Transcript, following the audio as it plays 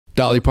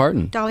Dolly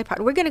Parton. Dolly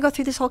Parton. We're going to go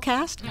through this whole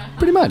cast?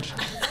 Pretty much.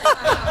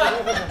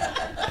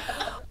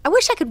 I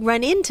wish I could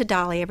run into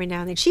Dolly every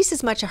now and then. She's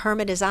as much a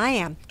hermit as I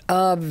am.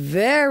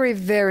 Very,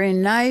 very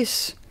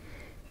nice.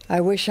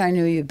 I wish I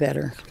knew you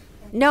better.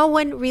 No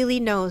one really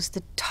knows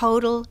the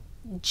total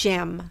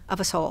gem of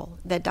a soul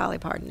that Dolly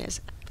Parton is.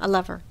 I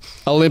love her.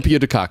 Olympia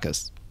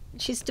Dukakis.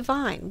 She's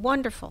divine,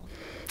 wonderful.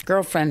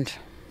 Girlfriend.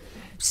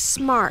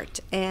 Smart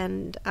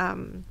and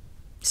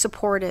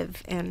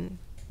supportive and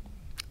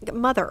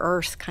Mother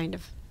Earth kind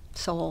of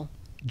soul.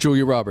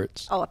 Julia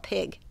Roberts. Oh, a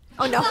pig.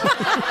 Oh, no.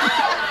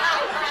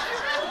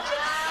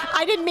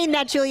 I didn't mean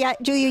that, Julia.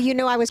 Julia, you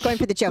knew I was going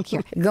for the joke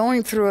here.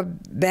 Going through a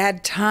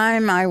bad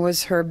time, I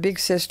was her big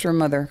sister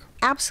mother.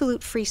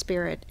 Absolute free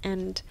spirit.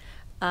 And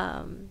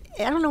I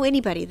don't know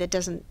anybody that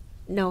doesn't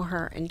know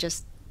her and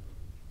just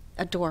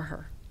adore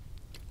her.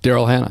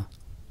 Daryl Hannah.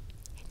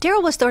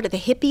 Daryl was sort of the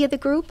hippie of the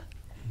group.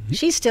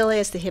 She still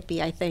is the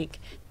hippie, I think.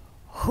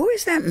 Who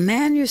is that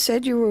man you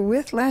said you were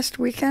with last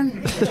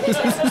weekend?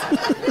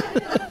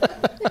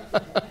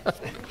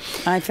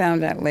 I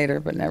found out later,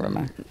 but never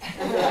mind.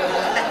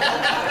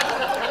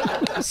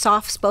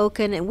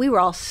 Soft-spoken, and we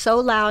were all so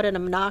loud and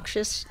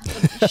obnoxious.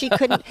 She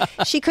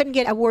couldn't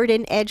get a word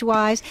in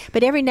edgewise.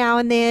 But every now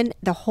and then,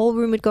 the whole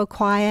room would go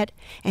quiet,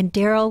 and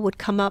Daryl would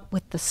come up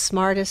with the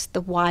smartest,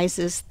 the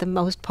wisest, the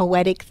most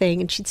poetic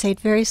thing, and she'd say it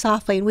very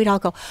softly, and we'd all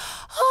go,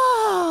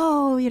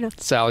 "Oh," you know.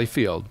 Sally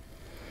Field.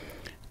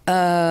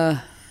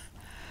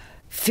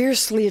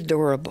 Fiercely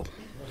adorable.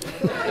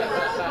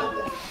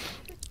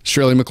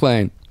 Shirley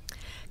MacLaine.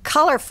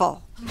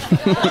 Colorful.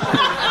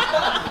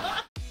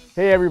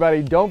 Hey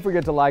everybody, don't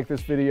forget to like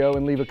this video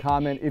and leave a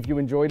comment if you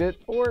enjoyed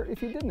it or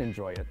if you didn't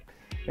enjoy it.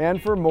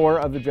 And for more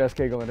of the Jess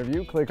Cagle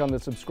interview, click on the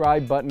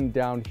subscribe button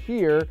down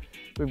here.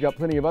 We've got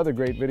plenty of other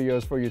great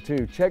videos for you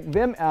too. Check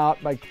them out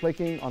by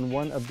clicking on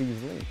one of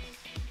these links.